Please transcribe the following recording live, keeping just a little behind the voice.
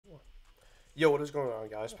Yo, what is going on,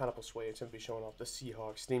 guys? Pineapple Sway. It's going to be showing off the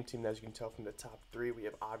Seahawks theme team. As you can tell from the top three, we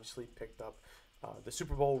have obviously picked up the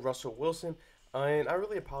Super Bowl Russell Wilson. And I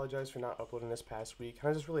really apologize for not uploading this past week.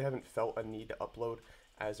 I just really haven't felt a need to upload,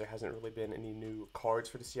 as there hasn't really been any new cards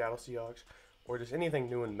for the Seattle Seahawks or just anything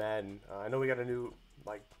new in Madden. I know we got a new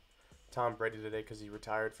Tom Brady today because he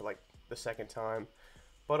retired for the second time.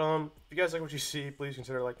 But if you guys like what you see, please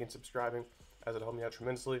consider liking and subscribing, as it helped me out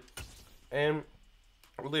tremendously. And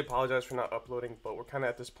I really apologize for not uploading, but we're kind of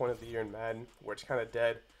at this point of the year in Madden where it's kind of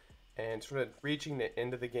dead and sort of reaching the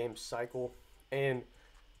end of the game cycle. And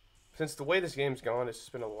since the way this game's gone, it's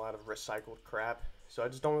just been a lot of recycled crap. So I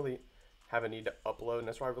just don't really have a need to upload, and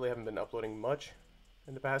that's why I really haven't been uploading much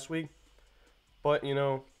in the past week. But,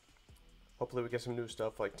 hopefully we get some new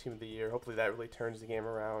stuff like Team of the Year. Hopefully that really turns the game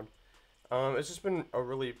around. It's just been a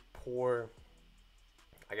really poor,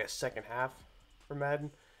 I guess, second half for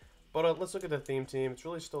Madden. But let's look at the theme team. It's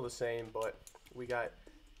really still the same, but we got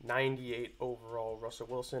 98 overall Russell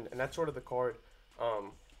Wilson, and that's sort of the card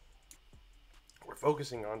we're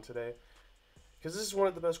focusing on today, because this is one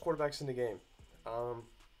of the best quarterbacks in the game.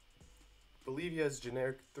 Believe he has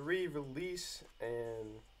generic 3 release,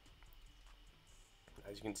 and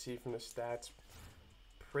as you can see from the stats,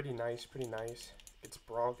 pretty nice, pretty nice. It's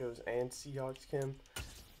Broncos and Seahawks Kim.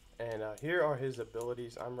 And here are his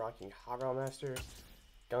abilities. I'm rocking Hot Master,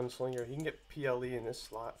 Gunslinger. He can get PLE in this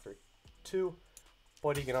slot for 2,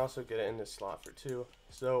 but he can also get it in this slot for 2.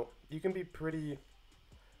 So you can be pretty,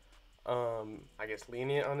 I guess,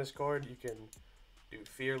 lenient on this card. You can do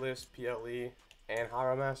Fearless, PLE, and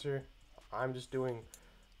Hot Master. I'm just doing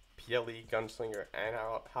PLE, Gunslinger, and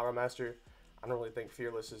Hot Master. I don't really think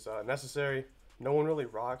Fearless is necessary. No one really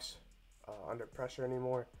rocks under pressure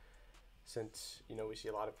anymore, since we see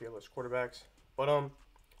a lot of fearless quarterbacks. But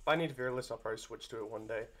if I need Fearless, I'll probably switch to it one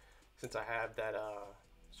day, since I have that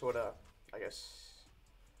sort of, I guess,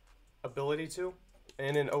 ability to.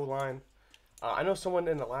 And in O-line, I know someone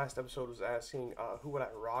in the last episode was asking who would I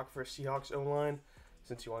rock for Seahawks O-line,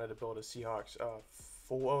 since you wanted to build a Seahawks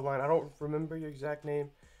full O-line. I don't remember your exact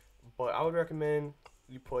name, but I would recommend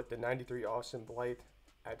you put the 93 Austin Blythe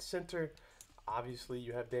at center. Obviously,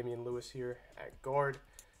 you have Damian Lewis here at guard.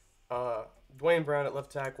 Dwayne Brown at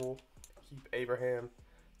left tackle. Keep Abraham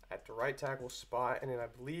at the right tackle spot. And then I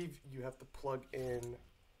believe you have to plug in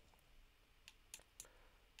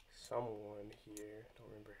someone here. Don't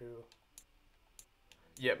remember who.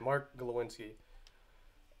 Yeah, Mark Glowinski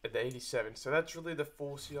at the 87. So that's really the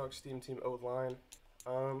full Seahawks team O-line.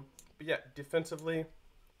 But yeah, defensively,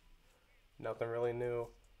 nothing really new.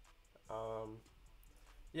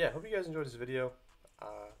 Yeah, hope you guys enjoyed this video.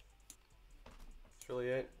 That's really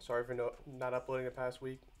it. Sorry for not uploading the past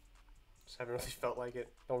week. Just haven't really felt like it.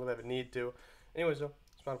 Don't really have a need to. Anyways, though,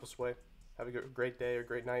 it's Pineapple Sway. Have a great day or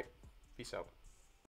great night. Peace out.